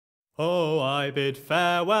Oh, I bid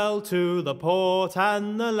farewell to the port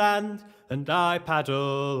and the land, and I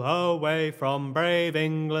paddle away from brave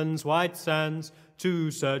England's white sands, to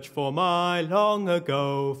search for my long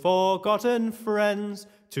ago forgotten friends,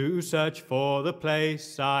 to search for the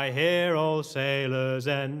place I hear all sailors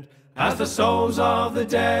end. As the souls of the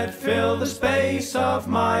dead fill the space of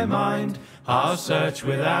my mind, I'll search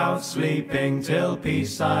without sleeping till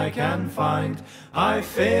peace I can find. I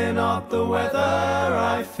fear not the weather,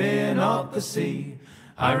 I fear not the sea.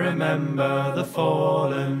 I remember the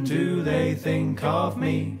fallen, do they think of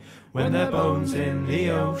me, when their bones in the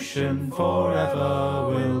ocean forever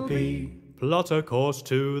will be. Plot a course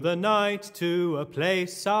to the night, to a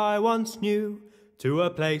place I once knew, to a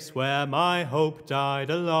place where my hope died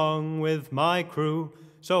along with my crew.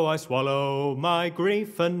 So I swallow my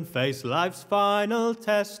grief and face life's final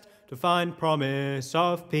test, to find promise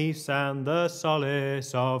of peace and the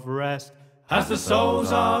solace of rest. As the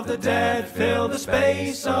souls of the dead fill the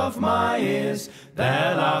space of my ears,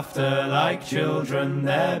 their laughter like children,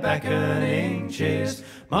 their beckoning cheers,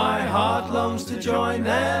 my heart longs to join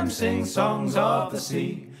them, sing songs of the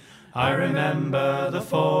sea. I remember the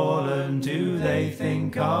fallen, do they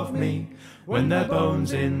think of me, when their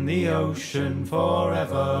bones in the ocean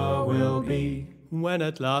forever will be. When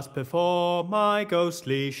at last before my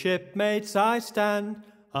ghostly shipmates I stand,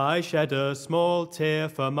 I shed a small tear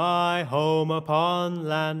for my home upon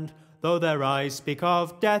land. Though their eyes speak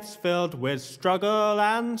of deaths filled with struggle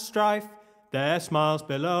and strife, their smiles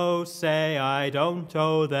below say I don't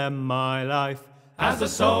owe them my life. As the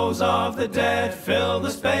souls of the dead fill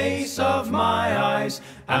the space of my eyes,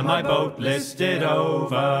 and my boat listed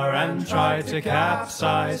over and tried to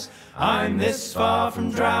capsize, I'm this far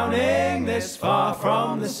from drowning, this far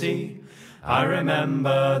from the sea. I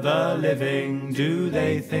remember the living, do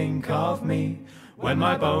they think of me, when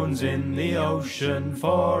my bones in the ocean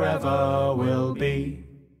forever will be.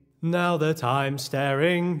 Now that I'm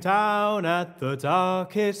staring down at the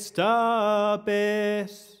darkest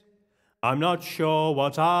abyss, I'm not sure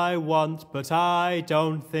what I want, but I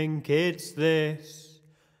don't think it's this.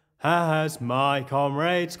 As my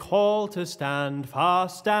comrades call to stand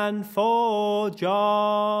fast and for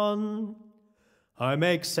John, I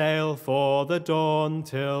make sail for the dawn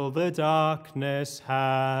till the darkness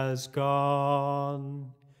has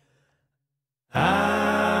gone.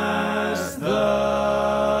 As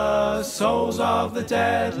the souls of the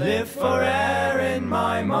dead live forever in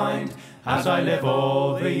my mind, as I live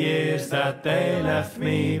all the years that they left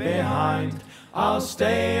me behind, I'll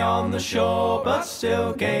stay on the shore but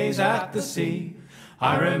still gaze at the sea.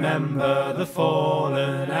 I remember the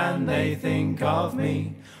fallen and they think of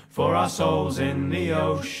me, for our souls in the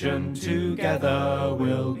ocean together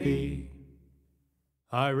will be.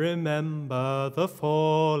 I remember the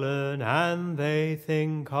fallen and they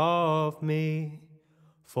think of me,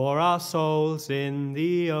 for our souls in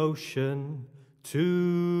the ocean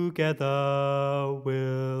together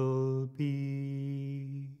will